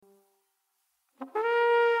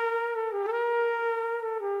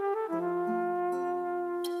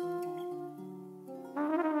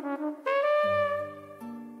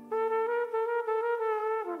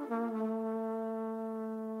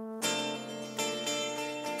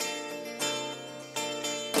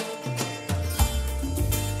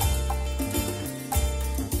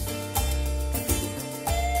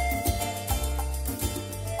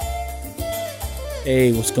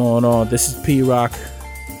Hey, what's going on? This is P-Rock.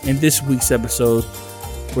 In this week's episode,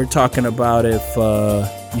 we're talking about if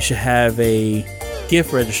you should have a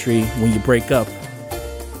gift registry when you break up.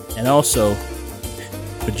 And also,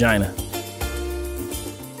 vagina.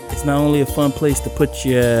 It's not only a fun place to put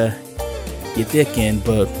your dick in,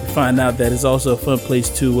 but we find out that it's also a fun place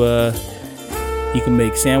to, you can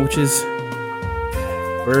make sandwiches,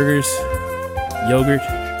 burgers, yogurt,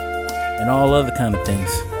 and all other kind of things.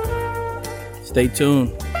 Stay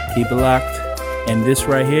tuned, keep it locked, and this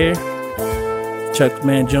right here, Chuck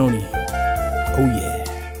Mangione. Oh yeah,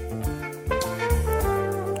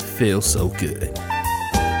 feels so good.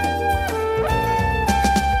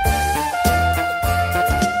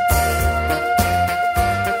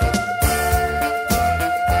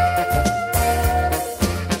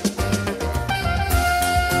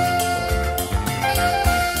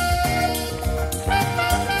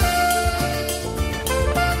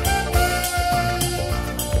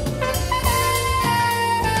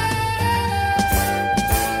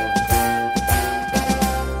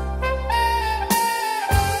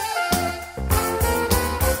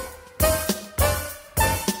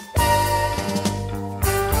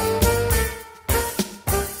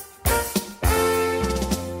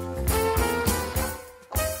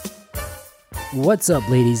 What's up,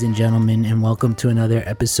 ladies and gentlemen, and welcome to another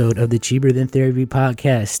episode of the Cheaper Than Therapy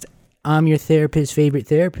podcast. I'm your therapist's favorite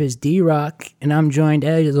therapist, D-Rock, and I'm joined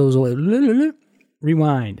as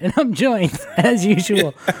rewind, and I'm joined as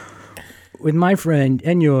usual with my friend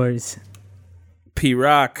and yours,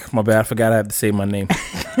 P-Rock. My bad, I forgot I had to say my name.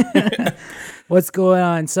 What's going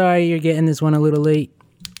on? Sorry you're getting this one a little late,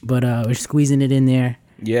 but we're squeezing it in there.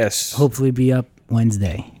 Yes. Hopefully be up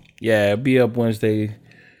Wednesday. Yeah, it'll be up Wednesday.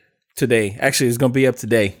 Today. Actually, it's going to be up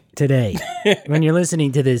today. Today. When you're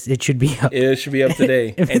listening to this, it should be up. It should be up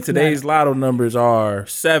today. And today's lotto numbers are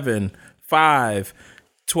 7, 5,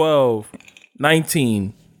 12,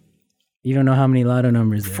 19. You don't know how many lotto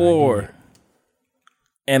numbers there 4.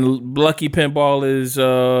 And Lucky Pinball is,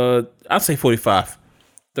 I'll say 45.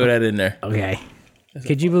 Throw that in there. Okay.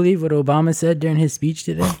 Could you believe what Obama said during his speech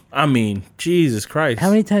today? I mean, Jesus Christ. How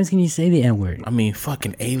many times can you say the N-word? I mean,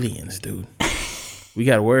 fucking aliens, dude. We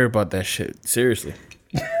got to worry about that shit. Seriously.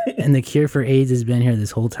 And the cure for AIDS has been here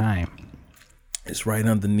this whole time. It's right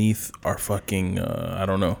underneath our fucking, I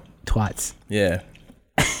don't know. Twats. Yeah.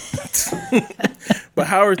 But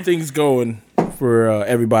how are things going for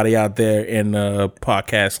everybody out there in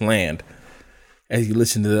podcast land? As you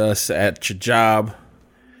listen to us at your job,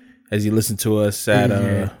 as you listen to us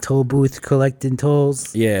at toll booth collecting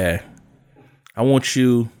tolls. Yeah. I want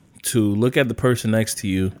you to look at the person next to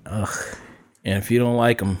you. Ugh. And if you don't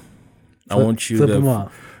like them, I want you to flip them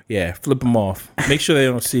off. Yeah, flip them off. Make sure they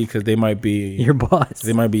don't see because they might be your boss.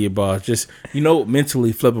 They might be your boss. Just,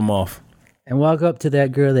 mentally flip them off. And walk up to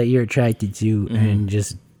that girl that you're attracted to and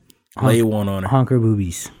just lay one on her. Honk her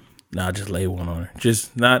boobies. Nah, just lay one on her.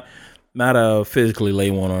 Just not physically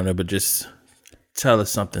lay one on her, but just tell her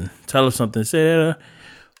something. Tell her something. Say that.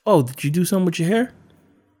 Oh, did you do something with your hair?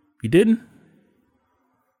 You didn't?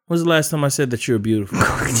 When's the last time I said that you're beautiful?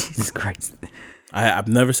 Jesus Christ! I've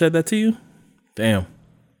never said that to you. Damn.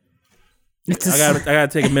 I gotta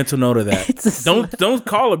take a mental note of that. Don't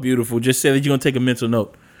call her beautiful. Just say that you're gonna take a mental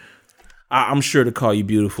note. I'm sure to call you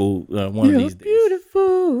beautiful one of these days.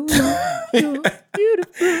 Beautiful. You're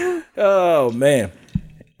beautiful. Oh man.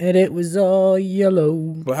 And it was all yellow.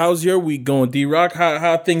 But how's your week going, D-Rock?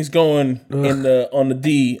 How things going on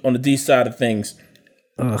the D side of things?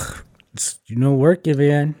 Ugh. Working,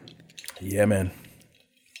 man. Yeah, man.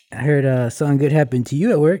 I heard something good happened to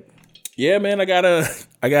you at work. Yeah, man. I got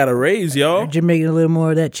a raise, y'all. You're making a little more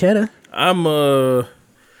of that cheddar. I'm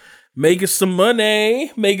making some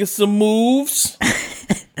money, making some moves.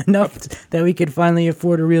 Enough that we could finally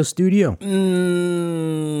afford a real studio.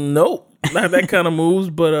 Nope, not that kind of moves.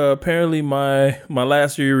 But apparently my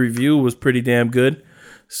last year review was pretty damn good.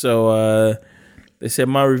 So they said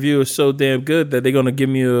my review is so damn good that they're gonna give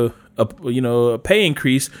me a pay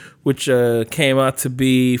increase, which came out to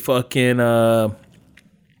be fucking. Are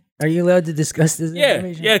you allowed to discuss this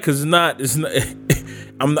information? Yeah, because it's not.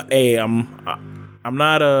 I'm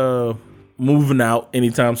not moving out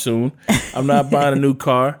anytime soon. I'm not buying a new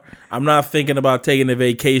car. I'm not thinking about taking a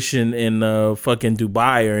vacation in fucking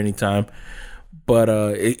Dubai or anytime. But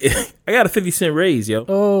I got a 50-cent raise, yo.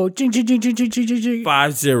 Oh, ching, ching, ching, ching, ching, ching, ching. 50.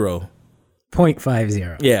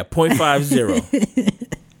 0.50. Yeah, 0.50.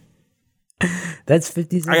 That's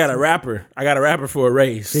 50 cents. I got a rapper for a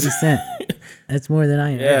raise. 50 cents. That's more than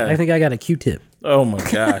I am. Yeah. I think I got a Q-tip. Oh my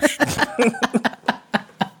gosh.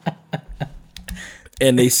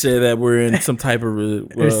 and they say that we're in some type of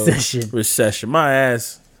recession. My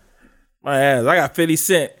ass. I got 50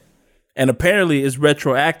 cents, and apparently it's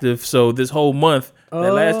retroactive. So this whole month,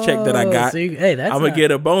 that last check that I got, I'm gonna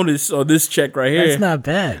get a bonus on this check right here. That's not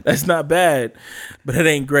bad. That's not bad, but it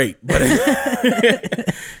ain't great. But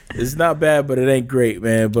it's not bad, but it ain't great,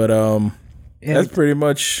 man. But that's pretty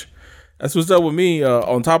much that's what's up with me.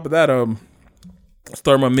 On top of that,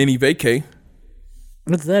 start my mini vacay.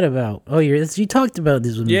 What's that about? Oh, you talked about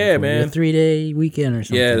this with me. Yeah, man. A 3-day weekend or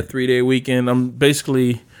something. Yeah, the 3-day weekend. I'm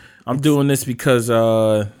doing this because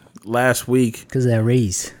last week. Because of that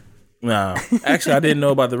raise. Nah, actually, I didn't know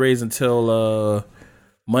about the raise until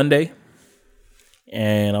Monday,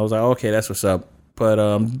 and I was like, okay, that's what's up. But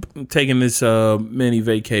I'm taking this mini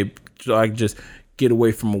vacay so I can just get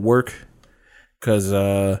away from work, because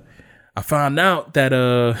I found out that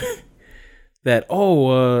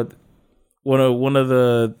one of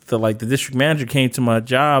the district manager came to my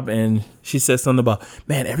job, and she said something about,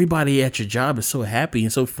 man, everybody at your job is so happy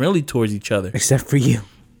and so friendly towards each other, except for you.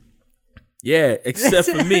 Yeah, except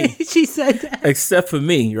for me. She said that. Except for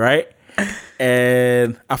me, right?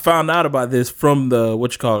 And I found out about this from the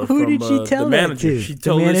Who did she tell the manager. That to? She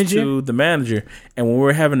told this to the manager. And when we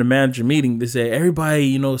were having the manager meeting, they said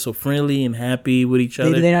everybody, so friendly and happy with each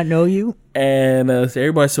other. Did they not know you? And so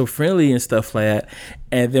everybody's so friendly and stuff like that.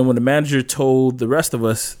 And then when the manager told the rest of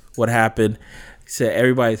us what happened, he said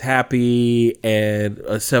everybody's happy and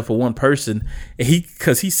except for one person. And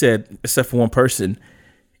because he said except for one person.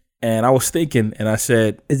 And I was thinking, and I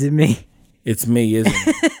said, is it me? It's me, isn't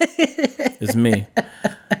it? It's me.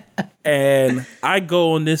 And I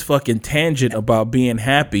go on this fucking tangent about being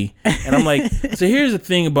happy. And I'm like, so here's the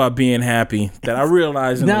thing about being happy that I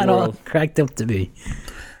realized in the world. Not all cracked up to be.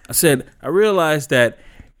 I said, I realized that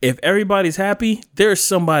if everybody's happy, there's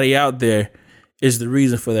somebody out there is the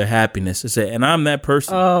reason for their happiness. I said, and I'm that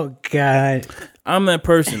person. Oh, God. I'm that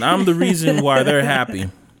person. I'm the reason why they're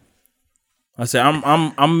happy. I said,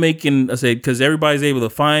 I'm making, I said, because everybody's able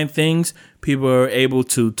to find things. People are able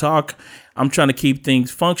to talk. I'm trying to keep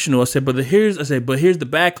things functional. I said, but here's the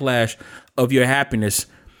backlash of your happiness.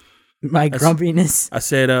 My grumpiness. I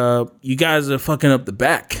said, you guys are fucking up the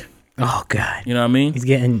back. Oh, God. You know what I mean?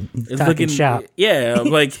 He's talking shop. Yeah.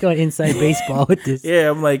 I'm like, he's going inside baseball with this.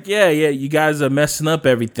 Yeah. I'm like, yeah. You guys are messing up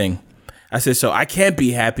everything. I said, so I can't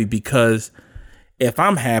be happy because if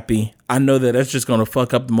I'm happy, I know that that's just going to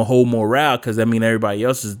fuck up my whole morale, because that means everybody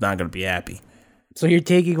else is not going to be happy. So you're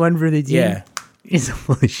taking one for the team? Yeah. It's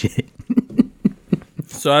full of shit.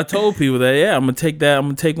 So I told people that, yeah, I'm going to take that. I'm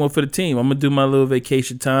going to take one for the team. I'm going to do my little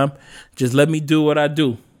vacation time. Just let me do what I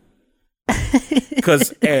do.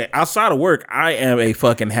 Because outside of work, I am a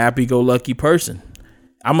fucking happy-go-lucky person.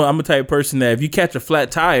 I'm a type of person that if you catch a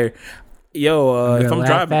flat tire, if I'm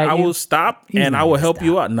driving, I will stop and I will help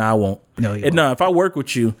you out. No, I won't. No, if I work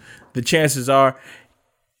with you, the chances are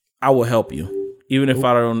I will help you, even if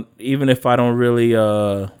I don't really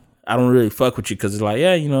fuck with you, because it's like,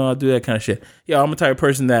 yeah, I'll do that kind of shit. Yeah, I'm a type of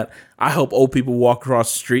person that I help old people walk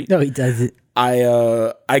across the street. No, he doesn't.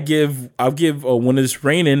 I'll give when it's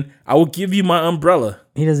raining, I will give you my umbrella.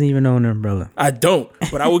 He doesn't even own an umbrella. I don't,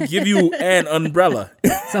 but I will give you an umbrella.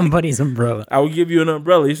 Somebody's umbrella. I will give you an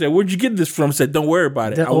umbrella. He said, "Where'd you get this from?" I said, "Don't worry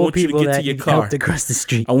about it. I want you to get to your car. Helped across the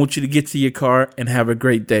street. I want you to get to your car and have a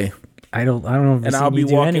great day." I don't know. And I'll be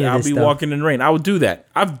walking. I'll be walking in the rain. I would do that.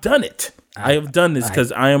 I've done it. I have done this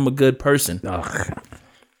because I am a good person. Ugh.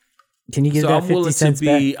 Can you give that 50 cents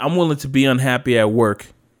back? I'm willing to be unhappy at work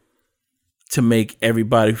to make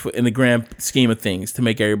everybody, in the grand scheme of things, to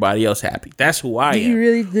make everybody else happy. That's who I am. Do you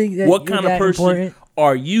really think that? What kind of person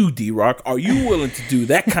are you, D-Rock? Are you willing to do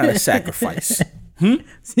that kind of sacrifice?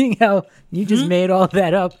 Seeing how you just made all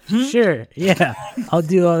that up, sure, yeah, I'll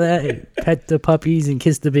do all that. Pet the puppies and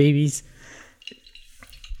kiss the babies.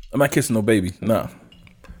 I'm not kissing no baby. No,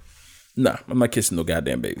 I'm not kissing no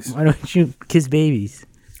goddamn babies. Why don't you kiss babies?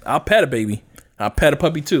 I'll pet a baby. I'll pet a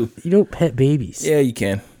puppy too. You don't pet babies. Yeah, you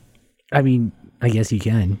can. I mean, I guess you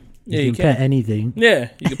can. You can pet anything. Yeah,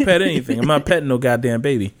 you can pet anything. I'm not petting no goddamn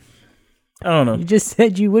baby. I don't know. You just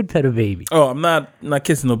said you would pet a baby. Oh, I'm not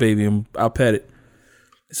kissing no baby. I'll pet it.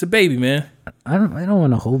 It's a baby, man. I don't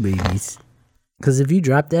want to hold babies, because if you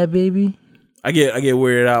drop that baby, I get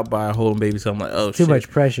weirded out by holding babies. So I'm like, oh, too much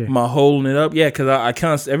pressure. Am I holding it up? Yeah, because I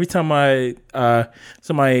constantly, every time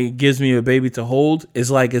somebody gives me a baby to hold, it's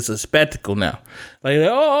like it's a spectacle now. Like,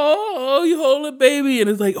 oh, you hold a baby, and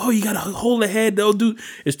it's like, oh, you gotta hold the head. Don't do.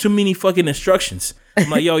 It's too many fucking instructions. I'm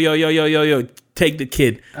like, yo, take the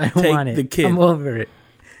kid. I want it. The kid. I'm over it.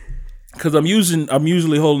 Because I'm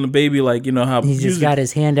usually holding the baby like, you know how He's just got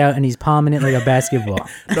his hand out and he's palming it like a basketball.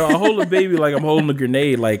 No, I hold the baby like I'm holding a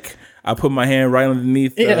grenade. Like I put my hand right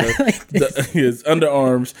underneath his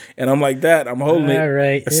underarms, and I'm like that. I'm holding it. All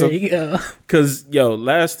right, there you go. Because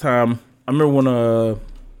last time I remember when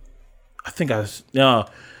I think I was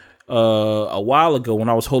a while ago when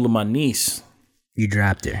I was holding my niece. You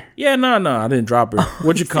dropped her. Yeah, no, I didn't drop her.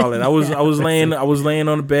 What you call it? I was laying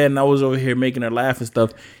on the bed and I was over here making her laugh and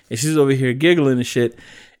stuff, and she's over here giggling and shit,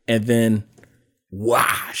 and then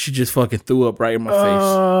she just fucking threw up right in my face.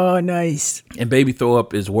 Oh, nice. And baby throw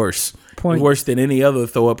up is worse. Worse than any other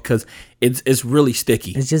throw up because it's really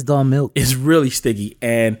sticky. It's just all milk. It's really sticky,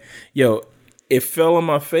 and it fell on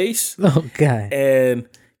my face. Oh god. And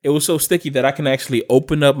it was so sticky that I can actually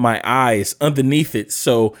open up my eyes underneath it.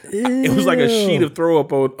 So it was like a sheet of throw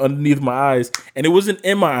up underneath my eyes. And it wasn't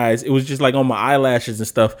in my eyes. It was just like on my eyelashes and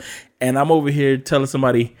stuff. And I'm over here telling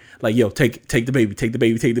somebody like, yo, take the baby.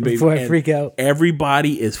 Before I freak out.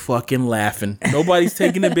 Everybody is fucking laughing. Nobody's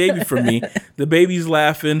taking the baby from me. The baby's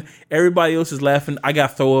laughing. Everybody else is laughing. I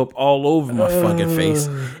got throw up all over my fucking face.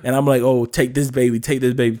 And I'm like, oh, take this baby.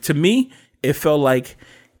 To me, it felt like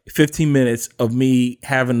 15 minutes of me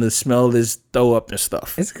having to smell this throw up and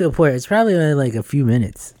stuff. It's a good point. It's probably only like a few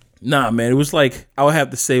minutes. Nah, man. It was like, I would have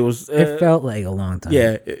to say it felt like a long time.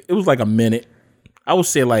 Yeah, it was like a minute. I would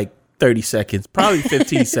say like 30 seconds, probably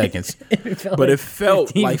 15 seconds. But it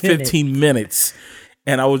felt like 15 minutes.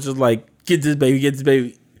 And I was just like, get this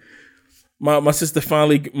baby. My sister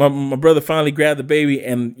my brother finally grabbed the baby,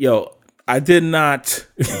 and I did not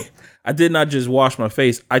just wash my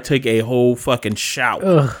face. I took a whole fucking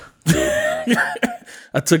shower.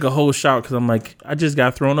 I took a whole shower because I'm like, I just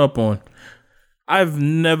got thrown up on. I've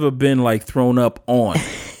never been like thrown up on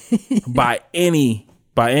by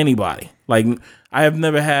anybody. Like I have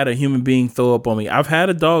never had a human being throw up on me. I've had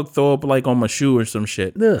a dog throw up like on my shoe or some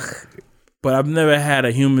shit. Ugh. But I've never had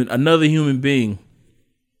another human being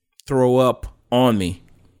throw up on me.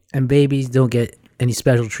 And babies don't get any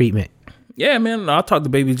special treatment. Yeah, man. I'll talk to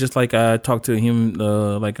babies just like I talk to a human,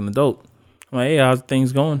 like an adult. I'm like, hey, how's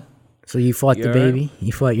things going? So you fought the baby? Right?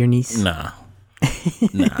 You fought your niece? Nah.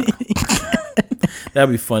 That'd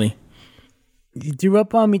be funny. You threw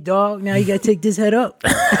up on me, dog. Now you gotta take this head up.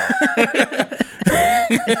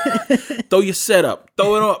 Throw your set up.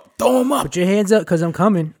 Throw it up. Throw them up. Put your hands up, because I'm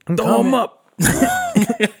coming. Throw them up.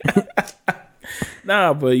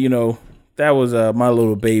 Nah, but that was my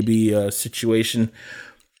little baby situation.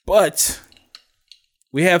 But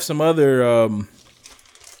we have some other.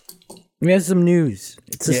 We have some news.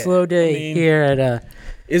 It's a slow day here at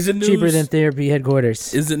is it news? Cheaper Than Therapy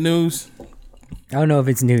headquarters. Is it news? I don't know if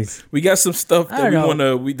it's news. We got some stuff that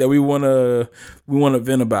we wanna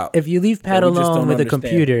vent about. If you leave Pat alone with a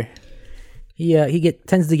computer, he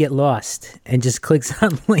tends to get lost and just clicks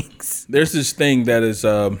on links. There's this thing that is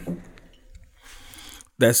I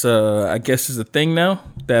guess is a thing now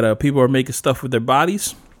that people are making stuff with their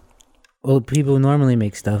bodies. Well, people normally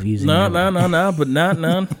make stuff using but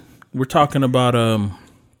not. We're talking about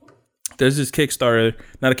there's this Kickstarter,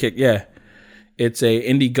 not a kick, yeah. It's a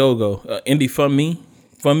Indiegogo, Indiegogo.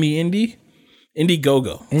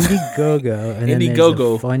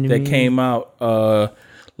 Indiegogo that came out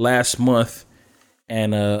last month,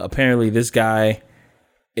 and apparently this guy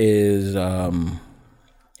is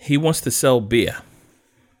he wants to sell beer.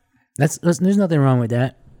 There's nothing wrong with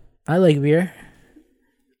that. I like beer.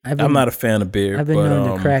 I'm not a fan of beer. I've been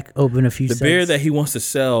known to crack open a few. The beer that he wants to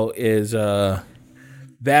sell is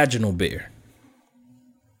vaginal beer.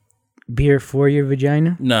 Beer for your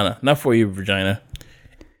vagina? No, not for your vagina.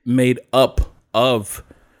 Made up of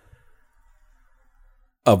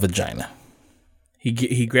a vagina.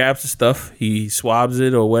 He grabs the stuff, he swabs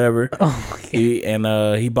it or whatever,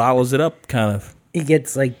 he bottles it up, kind of. He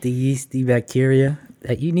gets like the yeasty bacteria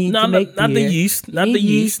that you need to make beer. Not the yeast. Not the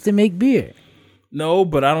yeast to make beer. No,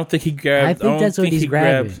 but I don't think he grabs. I think that's what he's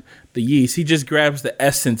grabbing. Grabs the yeast. He just grabs the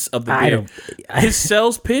essence of the beer. His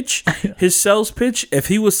sales pitch. If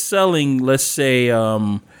he was selling, let's say,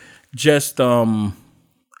 just a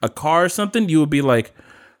car or something, you would be like,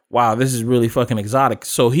 "Wow, this is really fucking exotic."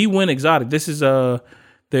 So he went exotic. This is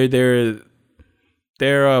they're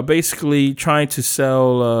basically trying to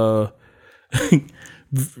sell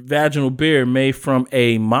vaginal beer made from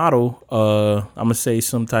a model. I'm gonna say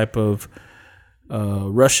some type of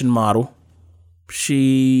Russian model.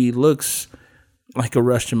 She looks like a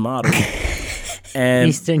Russian model. And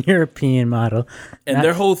Eastern European model. And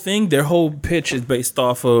their whole pitch is based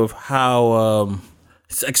off of how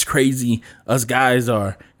sex crazy us guys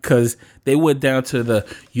are. Because they went down to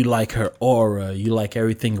you like her aura, you like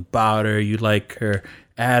everything about her, you like her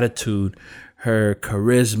attitude, her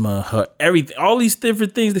charisma, her everything, all these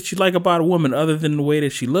different things that you like about a woman other than the way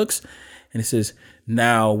that she looks. And it says,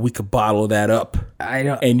 now we could bottle that up. I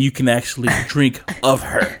don't. And you can actually drink of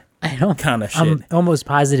her. I don't. Kind of shit. I'm almost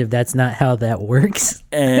positive that's not how that works.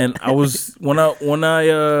 And I was when I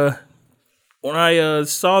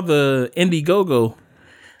saw the Indiegogo,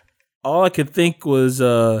 all I could think was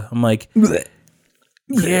I'm like,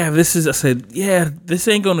 yeah, this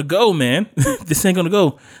ain't gonna go, man. This ain't gonna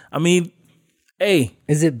go. I mean, hey,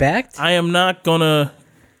 is it backed? I am not gonna.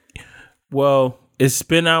 Well, it's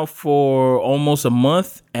been out for almost a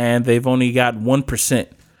month, and they've only got 1%.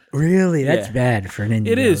 Really, that's bad for an Indiegogo.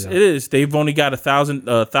 It is. They've only got 1,000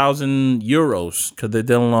 euros because they're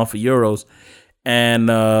dealing off of euros, and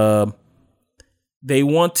they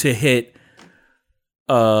want to hit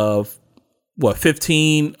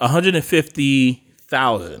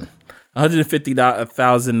 150,000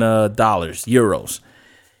 euros,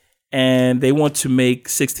 and they want to make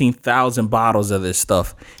 16,000 bottles of this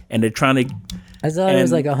stuff, and they're trying to. I thought it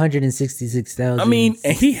was like 166,000. I mean,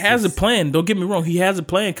 and he has a plan. Don't get me wrong. He has a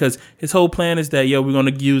plan because his whole plan is that, we're going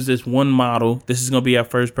to use this one model. This is going to be our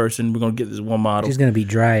first person. We're going to get this one model. She's going to be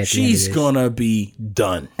dry at the end of this. She's going to be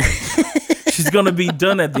done. She's going to be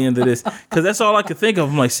done at the end of this because that's all I could think of.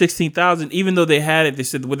 I'm like 16,000. Even though they had it, they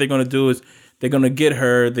said what they're going to do is they're going to get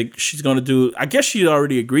her. She's going to do, I guess she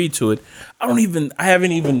already agreed to it. I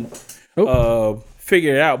haven't even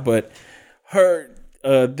figured it out, but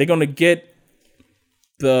they're going to get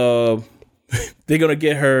they're gonna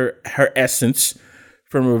get her essence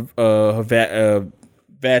from her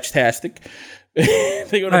Vagtastic. They're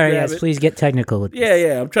gonna all right, yes, please get technical with this.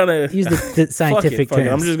 Yeah. I'm trying to use the scientific terms.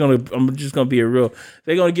 I'm just gonna be a real.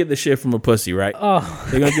 They're gonna get the shit from a pussy, right? Oh,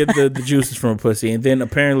 they're gonna get the juices from a pussy, and then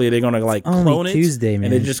apparently they're gonna like clone it. Tuesday, man.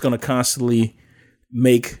 And they're just gonna constantly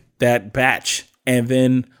make that batch, and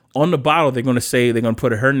then on the bottle they're gonna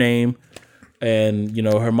put her name. And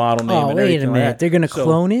her model name. Oh, wait a minute! Like they're gonna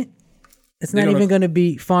clone it. It's not even gonna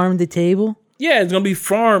be farm to table. Yeah, it's gonna be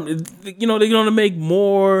farmed. They're gonna make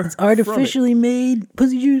more. It's artificially made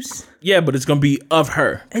pussy juice. Yeah, but it's gonna be of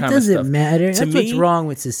her. It doesn't matter. That's what's wrong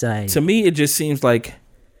with society. To me, it just seems like,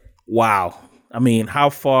 wow. I mean,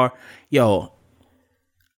 how far?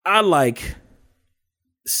 I like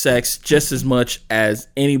sex just as much as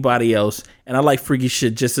anybody else, and I like freaky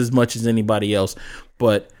shit just as much as anybody else,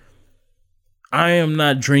 but I am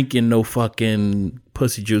not drinking no fucking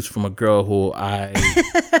pussy juice from a girl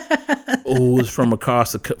who's from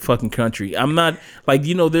across the fucking country. I'm not like,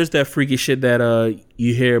 there's that freaky shit that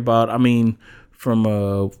you hear about. I mean,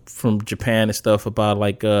 from Japan and stuff about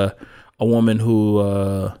like a woman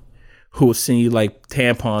who will send you like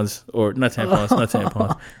tampons or not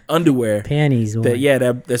tampons, underwear, panties.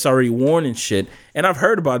 That's already worn and shit. And I've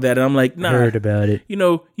heard about that, and I'm like, nah. I heard about it.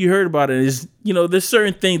 You heard about it. Is there's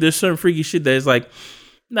certain freaky shit that is like,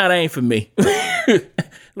 nah, that ain't for me.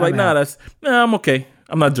 Like, I'm okay.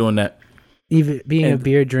 I'm not doing that. Even being a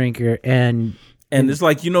beer drinker and it's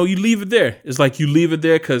like, you leave it there. It's like you leave it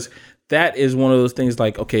there because that is one of those things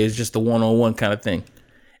like, okay, it's just a one-on-one kind of thing.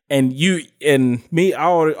 And you and me, I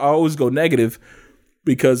always go negative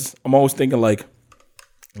because I'm always thinking like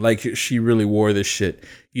she really wore this shit.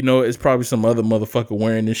 It's probably some other motherfucker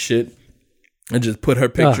wearing this shit and just put her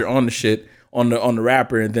picture on the shit on the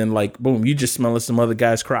wrapper, and then like boom, you just smelling some other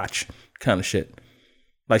guy's crotch kind of shit.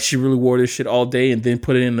 Like she really wore this shit all day and then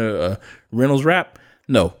put it in a Reynolds wrap.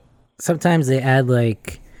 No. Sometimes they add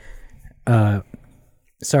like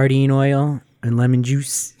sardine oil and lemon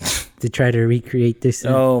juice to try to recreate this.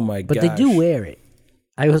 Oh my god! But they do wear it.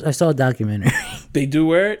 I saw a documentary. They do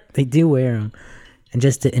wear it? They do wear them. And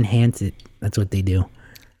just to enhance it, that's what they do.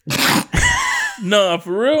 No,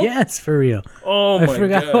 for real? Yes, for real. Oh my god. I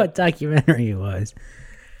forgot what documentary it was.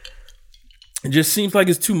 It just seems like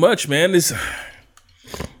it's too much, man.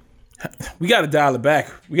 We got to dial it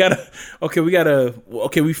back. We figured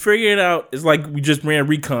it out. It's like we just ran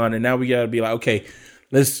recon, and now we got to be like, okay,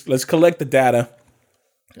 let's collect the data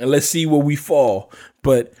and let's see where we fall.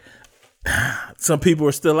 But some people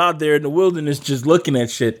are still out there in the wilderness just looking at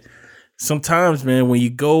shit. Sometimes, man, when you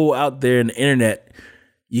go out there in the internet,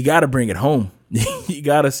 you got to bring it home. You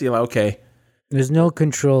got to see like, okay. There's no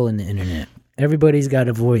control in the internet. Everybody's got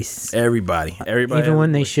a voice. Everybody. Even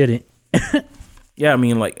when they shouldn't. Yeah, I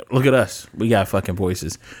mean, like, look at us. We got fucking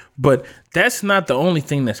voices. But that's not the only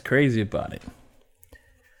thing that's crazy about it.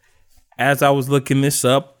 As I was looking this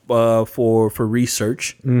up for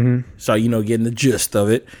research, so, getting the gist of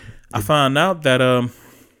it, I found out that, I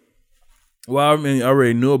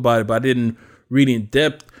already knew about it, but I didn't read in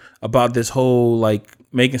depth about this whole, like,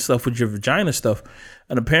 making stuff with your vagina stuff.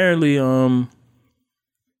 And apparently,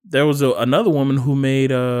 there was another woman who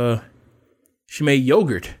made she made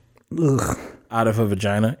yogurt out of her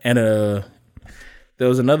vagina, and there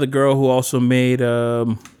was another girl who also made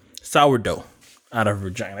sourdough out of her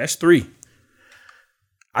vagina. That's 3.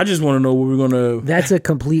 I just want to know what we're gonna. That's a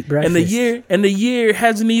complete breakfast. And the year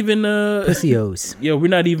hasn't even Pussios. Yo, we're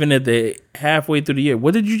not even at the halfway through the year.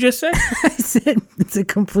 What did you just say? I said it's a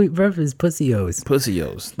complete breakfast. Pussios.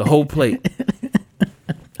 Pussios. The whole plate.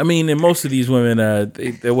 I mean, and most of these women,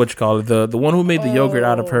 they're what you call it. The one who made the yogurt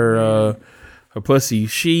out of her pussy.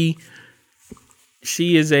 She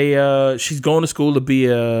is she's going to school to be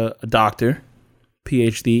a doctor,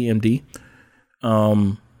 PhD, MD.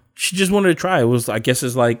 She just wanted to try it. It was, I guess,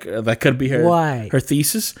 it's like that could be her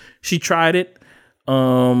thesis. She tried it.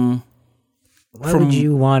 Why would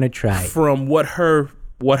you want to try it? From what her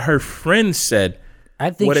friend said,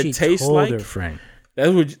 I think what she it tastes told like. her friend.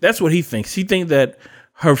 That's what he thinks. He thinks that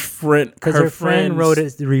her friend, because her friend wrote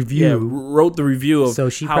the review. Yeah, wrote the review of so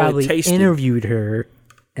she how probably it tasted. Interviewed her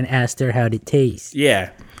and asked her how it tastes.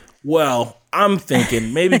 Yeah. Well, I'm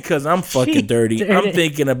thinking maybe because I'm fucking dirty. I'm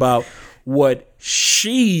thinking about what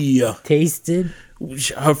she tasted.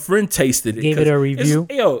 Her friend tasted it. Gave it a review.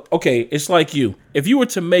 Okay. It's like you. If you were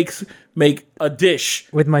to make a dish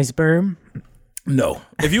with my sperm. No.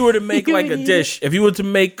 If you were to make like a dish, if you were to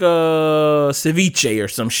make ceviche or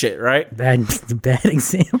some shit, right? Bad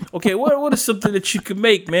example. Okay, what is something that you could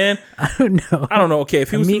make, man? I don't know. Okay, if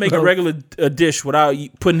he was to make a regular dish without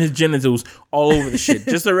putting his genitals all over the shit,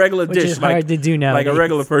 just a regular Which dish, is hard to do now. Like a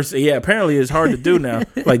regular person. Yeah, apparently it's hard to do now.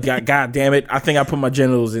 Like, God damn it, I think I put my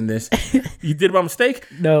genitals in this. You did it by mistake?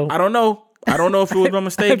 No. I don't know if it was by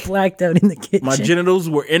mistake. I blacked out in the kitchen. My genitals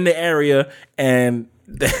were in the area, and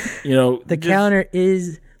the counter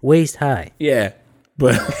is waist high. Yeah,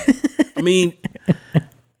 but I mean,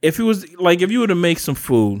 if you were to make some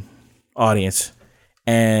food, audience,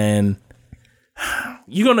 and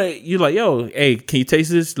you're like, yo, hey, can you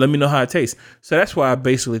taste this? Let me know how it tastes. So that's why I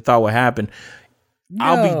basically thought what happened. No.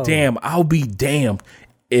 I'll be damned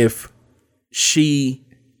if she,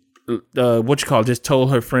 just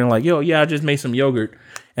told her friend like, yo, yeah, I just made some yogurt.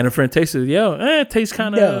 And her friend tasted it. It tastes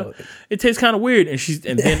kind of weird.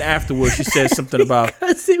 And then afterwards she says something about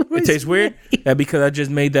it tastes weird. Yeah, because I just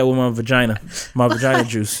made that with my vagina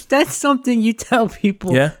juice. That's something you tell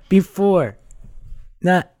people before.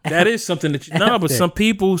 Not that is something that but some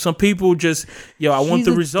people just I want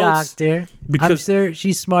the results. Doctor, because I'm sure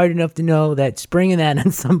she's smart enough to know that springing that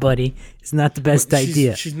on somebody is not the best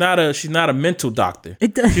idea. She's not a mental doctor.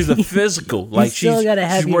 She's a physical. Like she's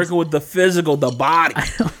working with the physical, the body,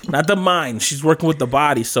 not the mind. She's working with the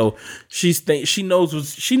body. So she knows what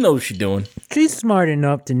she's doing. She's smart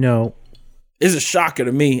enough to know. It's a shocker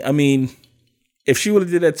to me. I mean, if she would have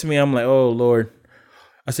did that to me, I'm like, oh Lord.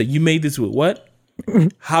 I said, you made this with what?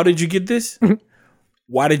 How did you get this?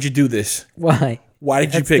 Why did you do this? Why? Why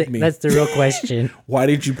did you pick me? That's the real question. Why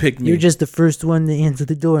did you pick me? You're just the first one to answer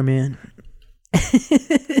the door, man.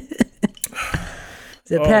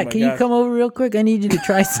 So, Pat, can you come over real quick? I need you to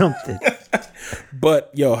try something.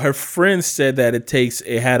 But her friend said that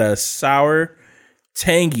it had a sour,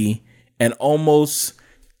 tangy, and almost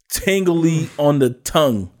tingly on the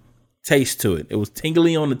tongue taste to it. It was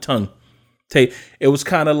tingly on the tongue. It was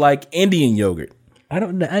kind of like Indian yogurt. I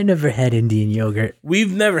don't know. I never had Indian yogurt.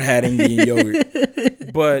 We've never had Indian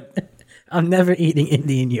yogurt, but I'm never eating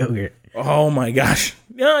Indian yogurt. Oh my gosh!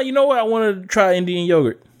 Yeah, you know what? I want to try Indian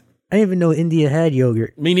yogurt. I didn't even know India had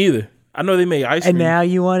yogurt. Me neither. I know they make ice cream. And now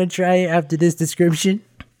you want to try it after this description?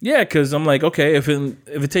 Yeah, because I'm like, okay, if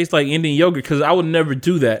it tastes like Indian yogurt, because I would never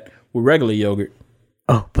do that with regular yogurt.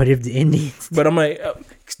 Oh, but if the Indians... But I'm like,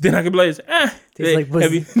 then I could be like,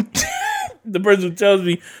 the person who tells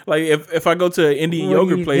me, like, if I go to an Indian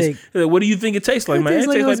yogurt place, like, what do you think it tastes like, man? It tastes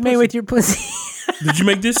like it was made with your pussy. Did you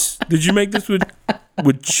make this? Did you make this with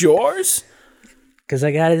yours? Because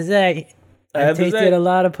I gotta say, I've tasted a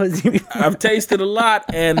lot of pussy before. I've tasted a lot,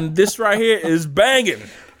 and this right here is banging.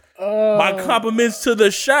 My compliments to the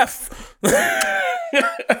chef.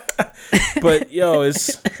 But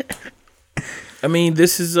it's. I mean,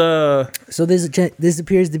 this is So this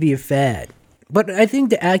appears to be a fad. But I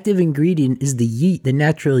think the active ingredient is the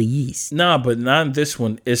natural yeast. Nah, but not this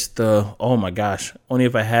one. It's oh my gosh. Only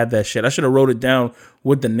if I had that shit. I should have wrote it down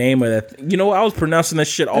with the name of that. You know, I was pronouncing that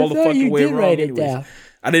shit all the fucking way wrong. Write it down.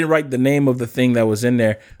 I didn't write the name of the thing that was in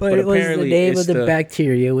there. But it was the name of the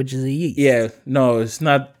bacteria, which is a yeast. Yeah, no, it's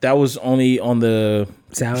not. That was only on the...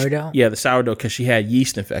 Sourdough? Yeah, the sourdough, because she had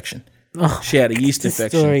yeast infection. Oh, she had a yeast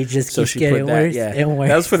infection. The story just keeps getting worse and worse.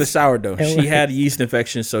 That was for the sourdough. She had a yeast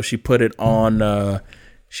infection, so she put it on.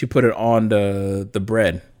 She put it on the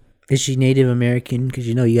bread. Is she Native American? Because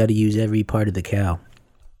you know you got to use every part of the cow.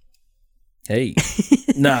 Hey,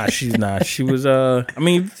 nah, she's not. She was. I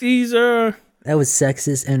mean, these are. That was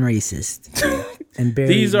sexist and racist. And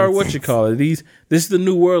these are what you call it. This is the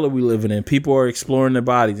new world that we living in. People are exploring their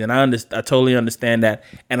bodies, and I totally understand that.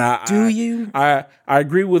 And I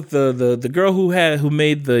agree with the girl who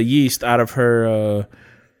made the yeast out of her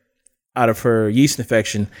yeast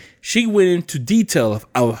infection. She went into detail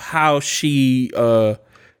of how she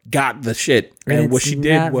got the shit, and what she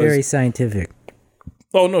did was very scientific.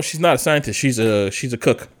 Oh no, she's not a scientist. She's a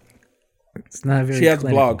cook. It's not very. She has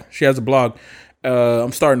a blog.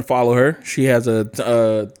 I'm starting to follow her. She has a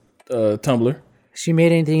Tumblr. She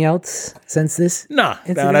made anything else since this? Nah,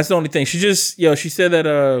 that's the only thing. She just, she said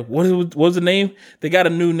that, what was the name? They got a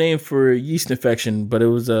new name for yeast infection, but it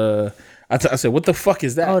was, I said, what the fuck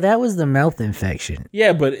is that? Oh, that was the mouth infection.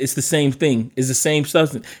 Yeah, but it's the same thing. It's the same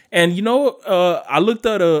substance. And I looked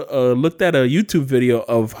at a YouTube video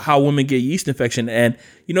of how women get yeast infection, and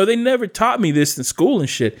they never taught me this in school and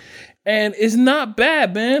shit. And it's not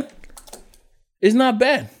bad, man. It's not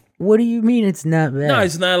bad. What do you mean it's not bad? No,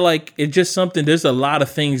 it's not like, it's just something. There's a lot of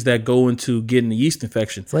things that go into getting a yeast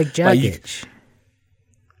infection. It's like jock itch.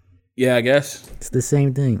 Yeah, I guess. It's the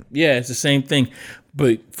same thing. Yeah, it's the same thing.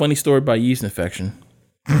 But funny story about yeast infection.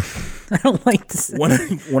 I don't like this. When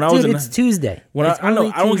I was it's Tuesday. I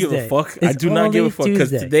don't give a fuck. I do not give a fuck because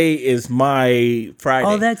today is my Friday.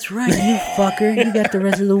 Oh, that's right, you fucker. You got the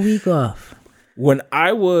rest of the week off. When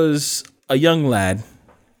I was a young lad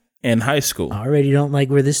in high school. I already don't like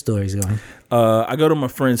where this story's going. I go to my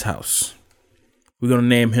friend's house. We're going to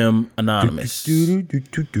name him Anonymous. We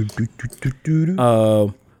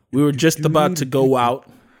were just about to go out.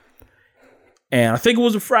 And I think it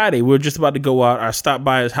was a Friday. We were just about to go out. I stopped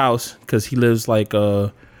by his house because he lives like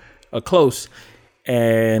close.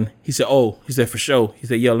 And he said, for sure. He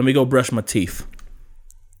said, yo, let me go brush my teeth.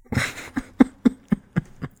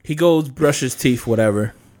 He goes, brushes teeth,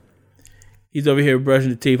 whatever. He's over here brushing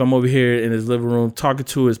the teeth. I'm over here in his living room talking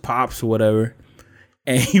to his pops or whatever.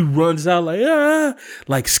 And he runs out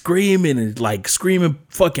like screaming and like screaming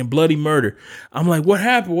fucking bloody murder. I'm like, what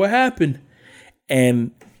happened? What happened?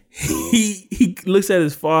 And he looks at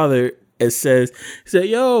his father and says,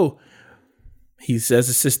 yo, he says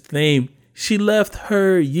his sister's name. She left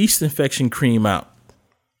her yeast infection cream out.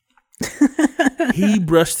 He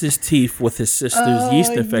brushed his teeth with his sister's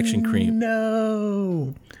yeast infection cream.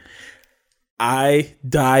 No. I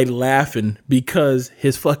died laughing because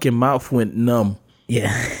his fucking mouth went numb.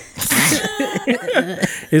 Yeah.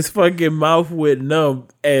 His fucking mouth went numb,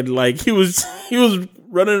 and like he was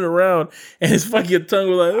running around, and his fucking tongue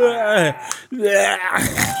was like,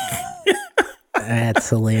 That's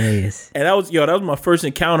hilarious. And that was my first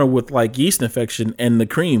encounter with like yeast infection and the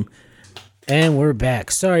cream. And we're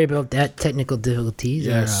back. Sorry about that, technical difficulties.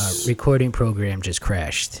 Yes. Our recording program just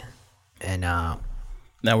crashed. And now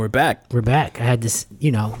we're back. We're back. I had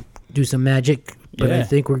to, do some magic, but I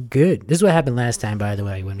think we're good. This is what happened last time, by the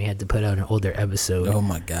way, when we had to put out an older episode. Oh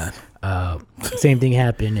my God. Same thing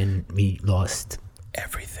happened, and we lost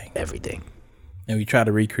everything. And we try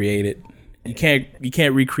to recreate it. You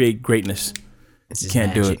can't recreate greatness. It's just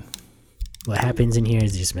can't magic. do it. What happens in here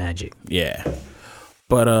is just magic. Yeah.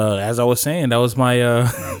 But as I was saying, that was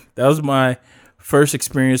my first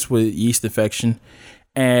experience with yeast infection.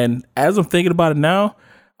 And as I'm thinking about it now,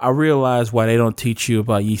 I realize why they don't teach you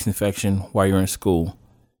about yeast infection while you're in school.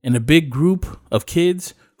 In a big group of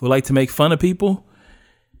kids who like to make fun of people,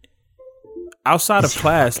 outside of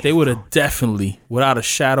class, they would have definitely, without a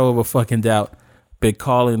shadow of a fucking doubt, been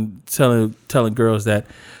telling girls that,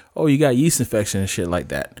 oh, you got yeast infection and shit like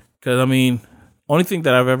that. Because, I mean, only thing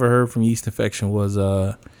that I've ever heard from yeast infection was,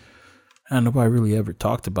 nobody really ever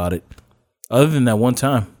talked about it. Other than that one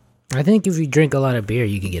time. I think if you drink a lot of beer,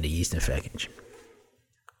 you can get a yeast infection.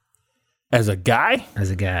 As a guy? As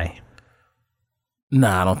a guy.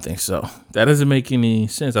 Nah, I don't think so. That doesn't make any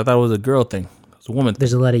sense. I thought it was a girl thing. It's a woman thing.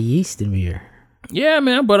 There's a lot of yeast in beer. Yeah,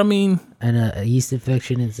 man, but I mean... And a yeast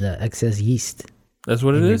infection is excess yeast. That's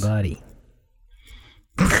what it is? In your body.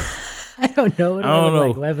 I don't know. I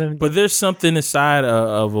don't know. But there's something inside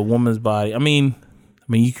of a woman's body. I mean,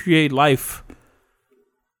 you create life.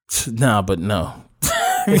 Nah, but no.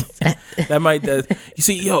 You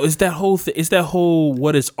see, it's that whole thing. It's that whole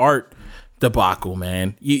what is art debacle,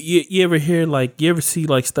 man. You ever hear you ever see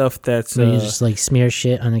like stuff that's you just like smear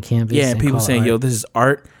shit on the canvas? Yeah, and people saying, "Yo, this is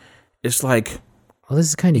art." It's like, well, this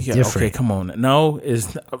is kind of different. Okay, come on. No,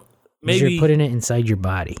 it's maybe you're putting it inside your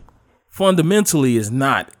body. Fundamentally, is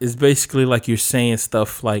not. It's basically like you're saying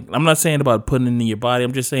stuff like, I'm not saying about putting it in your body.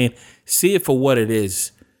 I'm just saying see it for what it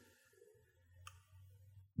is.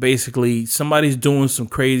 basically somebody's doing some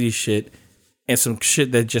crazy shit and some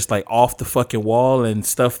shit that's just like off the fucking wall and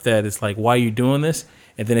stuff that is like, why you doing this?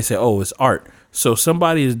 And then they say, oh, it's art. So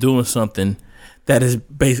somebody is doing something that is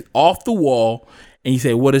based off the wall, and you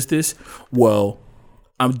say, what is this? Well,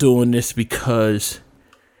 I'm doing this because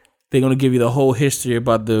they're gonna give you the whole history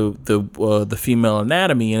about the female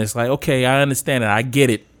anatomy, and it's like, okay, I understand it, I get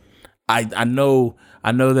it. I know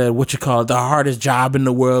that what you call it, the hardest job in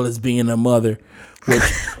the world is being a mother. Which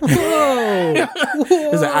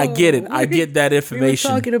it's like, I get it. I get that information.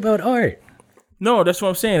 We were talking about art. No, that's what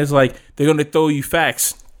I'm saying. It's like they're gonna throw you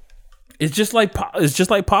facts. It's just like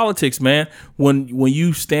politics, man. When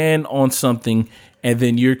you stand on something and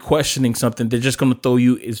then you're questioning something, they're just gonna throw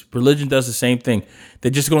you. Religion does the same thing.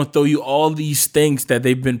 They're just gonna throw you all these things that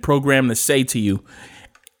they've been programmed to say to you.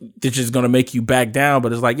 They're just gonna make you back down.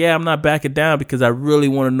 But it's like, yeah, I'm not backing down because I really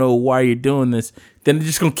want to know why you're doing this. Then they're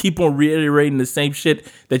just gonna keep on reiterating the same shit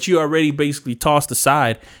that you already basically tossed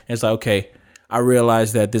aside. And it's like, okay, I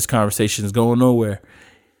realize that this conversation is going nowhere.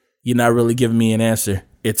 You're not really giving me an answer.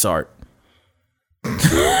 It's art.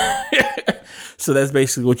 So that's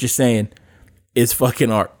basically what you're saying. It's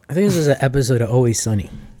fucking art. I think this is an episode of Always Sunny.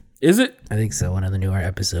 Is it? I think so. One of the newer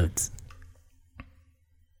episodes.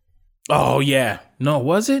 Oh yeah. No,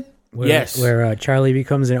 was it? Yes. Where Charlie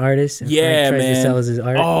becomes an artist. And Frank tries to sell us his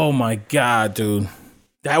art. Oh my god, dude.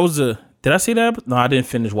 That was Did I see that? No, I didn't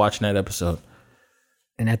finish watching that episode.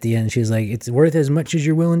 And at the end, she's like, "It's worth as much as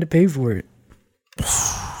you're willing to pay for it."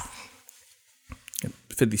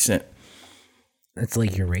 50 Cent. That's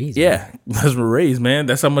like your raise. Yeah, that's my raise, man.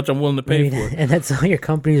 That's how much I'm willing to pay for it. And that's all your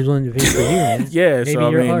company is willing to pay for you, man. Yeah, maybe so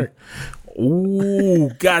your art. Ooh,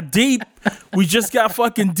 got deep. We just got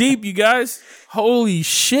fucking deep, you guys. Holy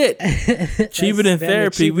shit. Cheaper than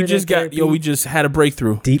therapy. We just had a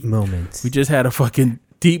breakthrough. Deep moments. We just had a fucking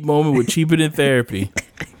deep moment with cheaper than therapy.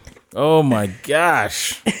 Oh my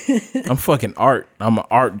gosh. I'm fucking art. I'm an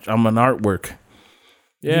artwork.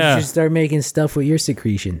 Yeah. You should start making stuff with your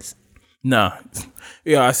secretions. Nah.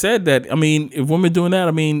 Yeah, I said that. I mean, if women doing that,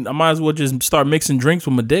 I mean, I might as well just start mixing drinks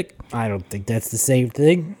with my dick. I don't think that's the same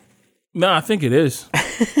thing. No, I think it is.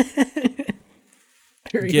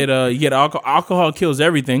 You get alcohol. Alcohol kills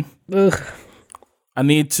everything. Ugh. I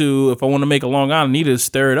need to, if I want to make a Long Island, I need to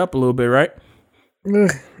stir it up a little bit, right?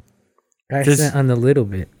 Ugh. Accent on the little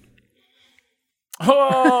bit.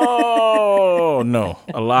 Oh no,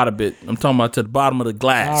 a lot of it. I'm talking about to the bottom of the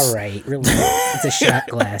glass. All right, really. It's a shot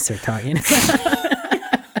glass we're talking.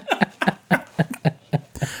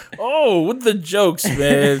 Oh, with the jokes,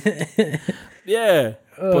 man. Yeah,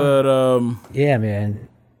 but yeah, man.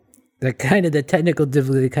 The technical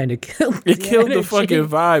difficulty kind of killed. It killed the fucking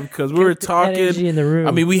vibe because we were talking. In the room.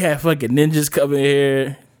 I mean, we had fucking ninjas coming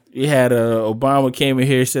here. We had Obama came in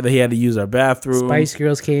here, said that he had to use our bathroom. Spice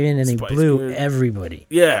Girls came in and they blew everybody.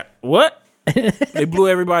 Yeah, what? They blew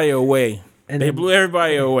everybody away. And they blew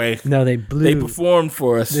everybody away. No, they blew. They performed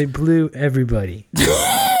for us. They blew everybody.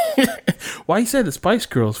 Why you said the Spice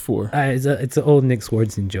Girls for? It's an old Nick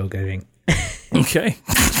Swardson joke, I think. Okay.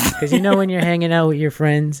 Because you know when you're hanging out with your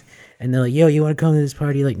friends and they're like, yo, you want to come to this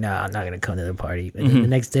party? You're like, nah, I'm not going to come to the party. And then the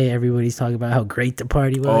next day, everybody's talking about how great the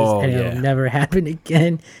party was and it'll never happen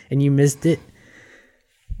again. And you missed it.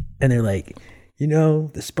 And they're like, you know,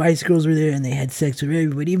 the Spice Girls were there and they had sex with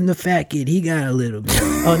everybody. Even the fat kid, he got a little bit.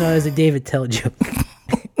 Oh, no, it was a David Tell joke.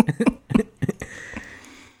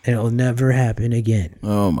 And it'll never happen again.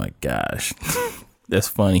 Oh, my gosh. That's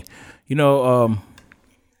funny. You know,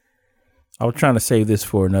 I was trying to save this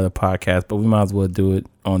for another podcast, but we might as well do it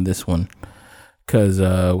on this one. Because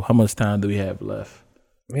how much time do we have left?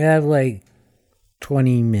 We have like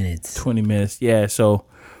 20 minutes. 20 minutes. Yeah, so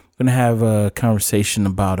we're going to have a conversation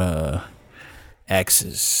about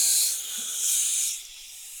exes.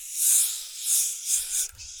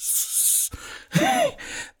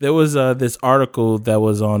 There was this article that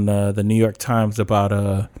was on the New York Times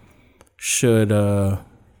about should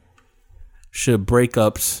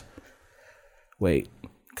breakups... Wait,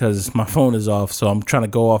 because my phone is off, so I'm trying to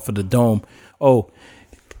go off of the dome. Oh,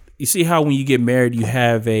 you see how when you get married, you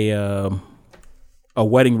have a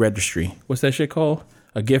wedding registry. What's that shit called?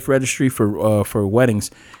 A gift registry for weddings.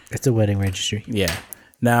 It's a wedding registry. Yeah.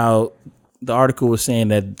 Now, the article was saying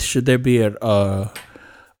that should there be a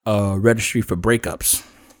registry for breakups?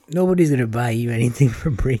 Nobody's gonna buy you anything for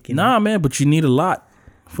breaking up. Nah, man, but you need a lot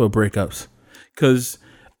for breakups, because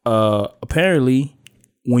apparently,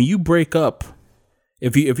 when you break up.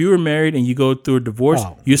 If you were married and you go through a divorce,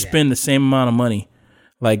 you spend the same amount of money.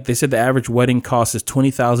 Like they said, the average wedding cost is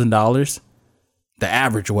 $20,000. The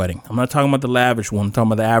average wedding. I'm not talking about the lavish one. I'm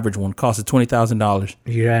talking about the average one. Costs $20,000.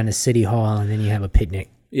 You're at a city hall and then you have a picnic.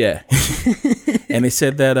 Yeah. And they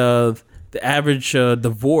said that the average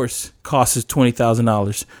divorce cost is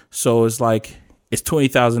 $20,000. So it's like it's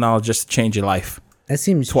 $20,000 just to change your life. That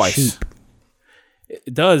seems twice. cheap.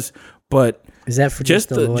 It does, but is that for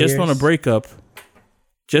just on a breakup?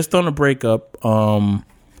 Just on a breakup,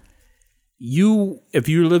 if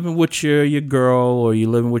you're living with your girl or you're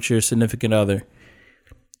living with your significant other,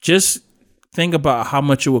 just think about how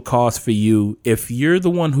much it would cost for you if you're the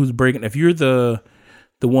one who's breaking. If you're the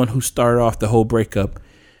one who started off the whole breakup,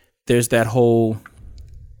 there's the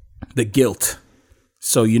guilt.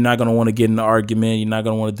 So you're not gonna want to get in an argument. You're not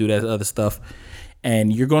gonna want to do that other stuff,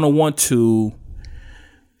 and you're gonna want to.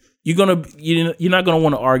 You're not gonna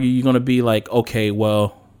want to argue. You're gonna be like, okay,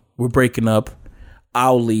 well, we're breaking up.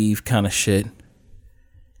 I'll leave, kind of shit.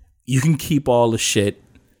 You can keep all the shit.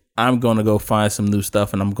 I'm gonna go find some new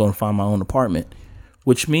stuff, and I'm gonna find my own apartment,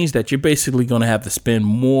 which means that you're basically gonna have to spend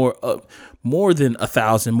more than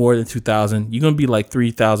 $1,000, more than $2,000. You're gonna be like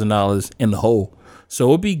 $3,000 in the hole. So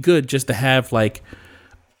it'd be good just to have like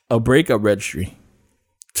a breakup registry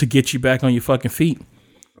to get you back on your fucking feet.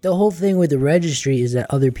 The whole thing with the registry is that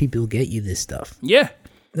other people get you this stuff. Yeah.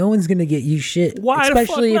 No one's going to get you shit. Why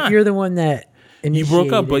especially the fuck not? If you're the one that you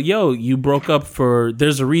broke up. But you broke up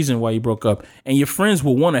there's a reason why you broke up. And your friends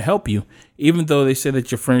will want to help you. Even though they say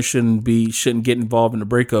that your friends shouldn't get involved in the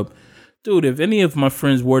breakup. Dude, if any of my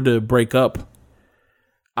friends were to break up,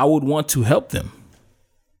 I would want to help them.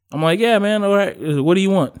 I'm like, yeah, man, all right. What do you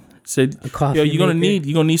want? Said, yo, you're gonna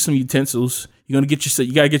need some utensils. You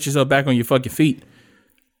gotta get yourself back on your fucking feet.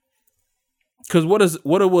 Cause what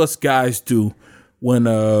do us guys do when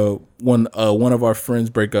one of our friends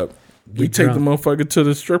break up? We take the motherfucker to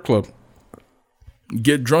the strip club.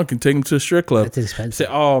 Get drunk and take him to the strip club. That's expensive. Say,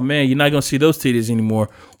 oh man, you're not gonna see those titties anymore.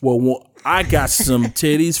 Well, I got some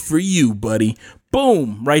titties for you, buddy.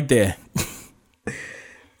 Boom, right there.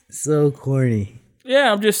 So corny.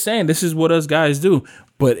 Yeah, I'm just saying this is what us guys do.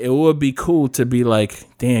 But it would be cool to be like,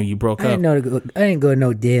 damn, you broke up. I didn't go to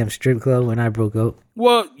no damn strip club when I broke up.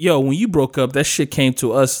 Well, when you broke up, that shit came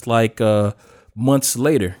to us like months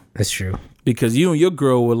later. That's true. Because you and your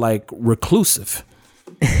girl were like reclusive.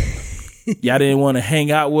 Y'all didn't want to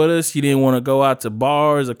hang out with us. You didn't want to go out to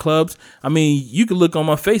bars or clubs. I mean, you could look on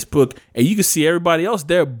my Facebook and you can see everybody else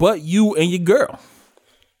there but you and your girl.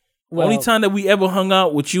 Well, only time that we ever hung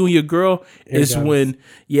out with you and your girl is when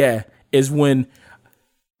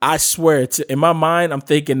I swear, in my mind, I'm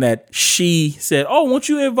thinking that she said, "Oh, won't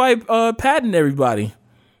you invite Pat and everybody?"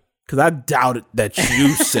 Because I doubted that you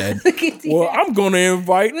said, "Well, I'm going to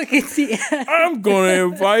invite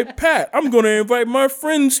Pat. I'm going to invite my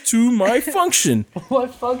friends to my function."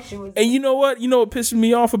 What function was that? And you know what? You know what pissed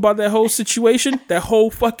me off about that whole situation? That whole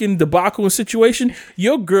fucking debacle and situation?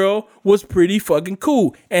 Your girl was pretty fucking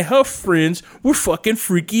cool. And her friends were fucking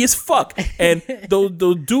freaky as fuck. And those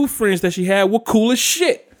dude friends that she had were cool as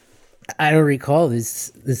shit. I don't recall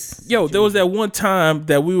this. Yo, there was that one time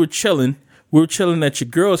that we were chilling. We were chilling at your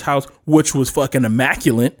girl's house, which was fucking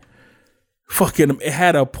immaculate. It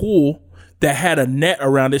had a pool that had a net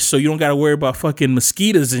around it, so you don't got to worry about fucking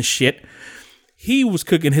mosquitoes and shit. He was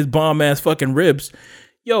cooking his bomb ass fucking ribs.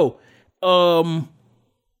 Yo,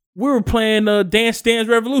 we were playing Dance Dance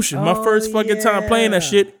Revolution. My first fucking time playing that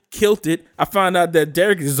shit. Killed it. I found out that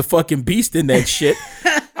Derek is a fucking beast in that shit.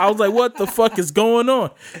 I was like, what the fuck is going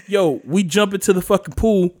on? Yo, we jump into the fucking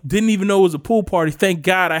pool. Didn't even know it was a pool party. Thank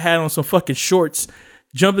God I had on some fucking shorts.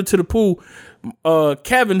 Jumped into the pool.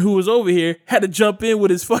 Kevin, who was over here, had to jump in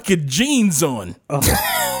with his fucking jeans on.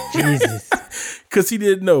 Oh, Jesus. Because he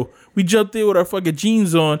didn't know. We jumped in with our fucking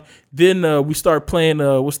jeans on. Then we start playing,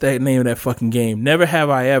 what's that name of that fucking game? Never Have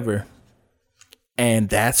I Ever. And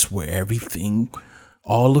that's where everything,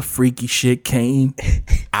 all the freaky shit came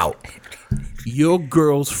out. Your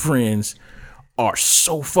girl's friends are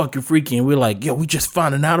so fucking freaky, and we're like, yo, we just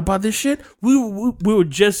finding out about this shit. We were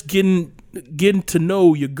just getting to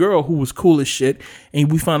know your girl, who was cool as shit,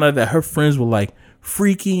 and we found out that her friends were like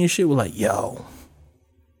freaky and shit. We're like, yo,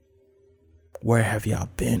 where have y'all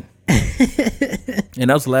been? And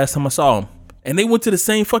that was the last time I saw them, and they went to the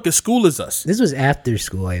same fucking school as us. This was after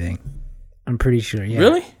school, I think. I'm pretty sure. Yeah.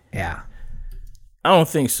 Really? Yeah. I don't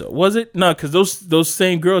think so. Was it? No, because those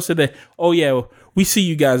same girls said that, oh, yeah, we see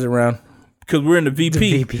you guys around because we're in the VP.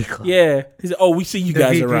 The VP club. Yeah. He said, oh, we see you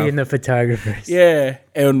guys VP around. And the photographers. Yeah.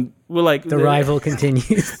 And we're like. The rival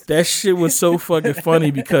continues. That shit was so fucking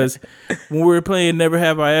funny because when we were playing Never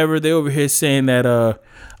Have I Ever, they over here saying that I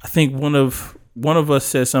think one of us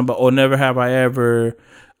said something about, oh, never have I ever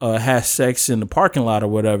had sex in the parking lot or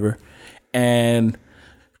whatever. And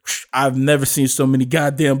I've never seen so many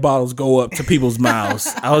goddamn bottles go up to people's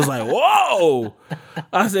mouths. I was like, whoa.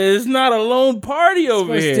 I said, it's not a lone party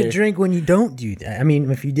over here. You're supposed to drink when you don't do that. I mean,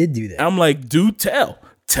 if you did do that. I'm like, do tell.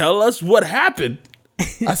 Tell us what happened.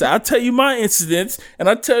 I said, I'll tell you my incidents, and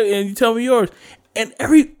you tell me yours. And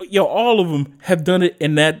all of them have done it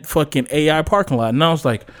in that fucking AI parking lot. And I was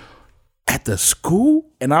like, at the school?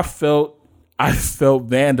 And I felt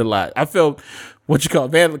vandalized. I felt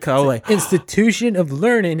vandalized. I was like, institution of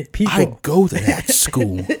learning people. I go to that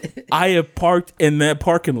school. I have parked in that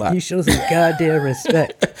parking lot. You show some goddamn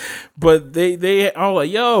respect. But they all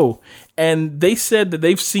like, yo. And they said that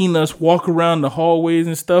they've seen us walk around the hallways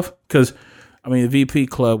and stuff. Because, I mean, the VP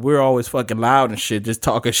Club, we're always fucking loud and shit, just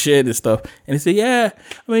talking shit and stuff. And they say, yeah,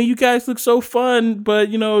 I mean, you guys look so fun, but,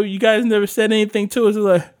 you guys never said anything to us.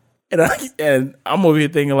 Like, and I'm over here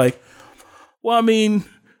thinking like, well, I mean,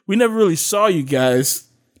 we never really saw you guys,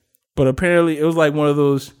 but apparently it was like one of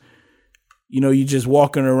those, you just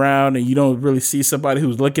walking around and you don't really see somebody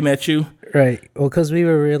who's looking at you. Right. Well, because we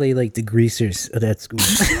were really like the greasers of that school.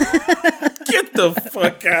 Get the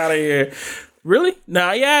fuck out of here. Really?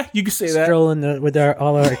 Nah, yeah, you can say that. Strolling with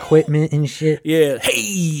all our equipment and shit. Yeah.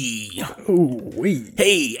 Hey. Ooh, wee.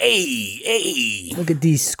 Hey. Look at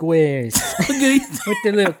these squares. Look at with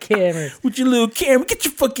the little cameras. With your little camera. Get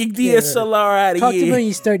your fucking DSLR out of Talk here. to me when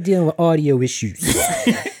you start dealing with audio issues.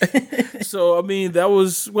 So, I mean, that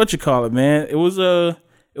was, man. It was a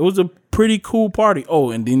pretty cool party.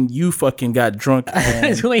 Oh, and then you fucking got drunk. I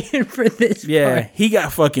was waiting for this part. He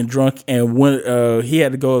got fucking drunk and went, he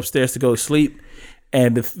had to go upstairs to go to sleep.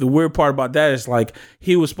 And the weird part about that is like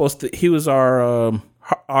he was our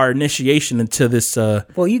initiation into this.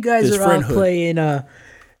 Well, you guys are all playing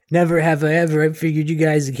Never Have I Ever. I figured you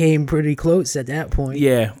guys came pretty close at that point.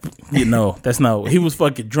 Yeah, that's not. He was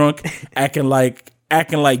fucking drunk, acting like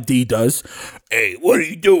D does. Hey, what are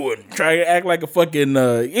you doing? Trying to act like a fucking.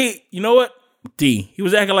 Hey, you know what? D. He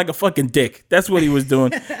was acting like a fucking dick. That's what he was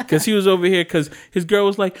doing. Because he was over here because his girl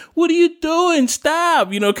was like, what are you doing?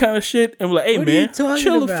 Stop. Kind of shit. And we're like, hey, what man,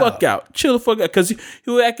 chill the fuck out. Chill the fuck out. Because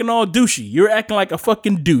you were acting all douchey. You were acting like a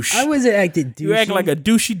fucking douche. I wasn't acting douchey. You were acting like a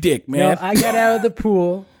douchey dick, man. No, I got out of the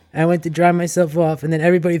pool. I went to dry myself off. And then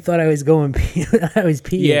everybody thought I was going pee. I was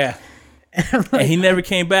peeing. Yeah. And he never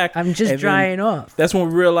came back. I'm just drying off. That's when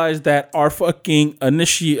we realized that our fucking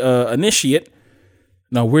initiate.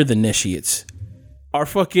 No, we're the initiates. Our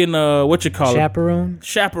fucking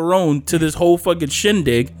chaperone to this whole fucking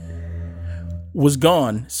shindig was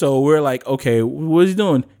gone. So we're like, okay, what is he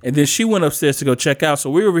doing? And then she went upstairs to go check out. So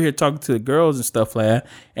we were over here talking to the girls and stuff like that.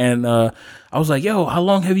 And I was like, yo, how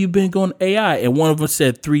long have you been going AI? And one of them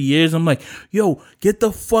said 3 years. I'm like, yo, get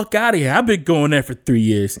the fuck out of here. I've been going there for 3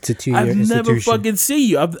 years. It's a 2-year institution. I've never fucking seen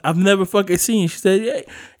you. I've never fucking seen you. She said,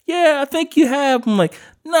 yeah, I think you have. I'm like,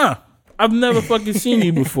 nah. I've never fucking seen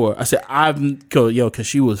you before. I said, because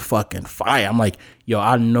she was fucking fire. I'm like, yo,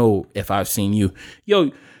 I know if I've seen you.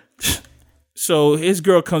 Yo, so his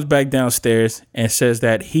girl comes back downstairs and says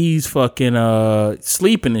that he's fucking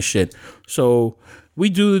sleeping and shit. So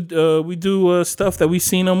we do stuff that we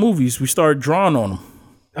seen on movies. We start drawing on him.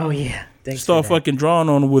 Oh, yeah. Start fucking drawing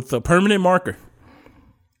on him with a permanent marker.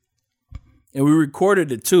 And we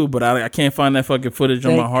recorded it too, but I can't find that fucking footage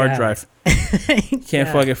on my hard drive. Can't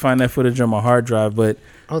fucking find that footage on my hard drive, but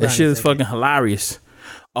that shit is fucking hilarious.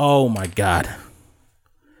 Oh my God.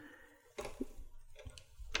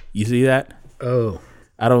 You see that? Oh.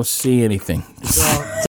 I don't see anything.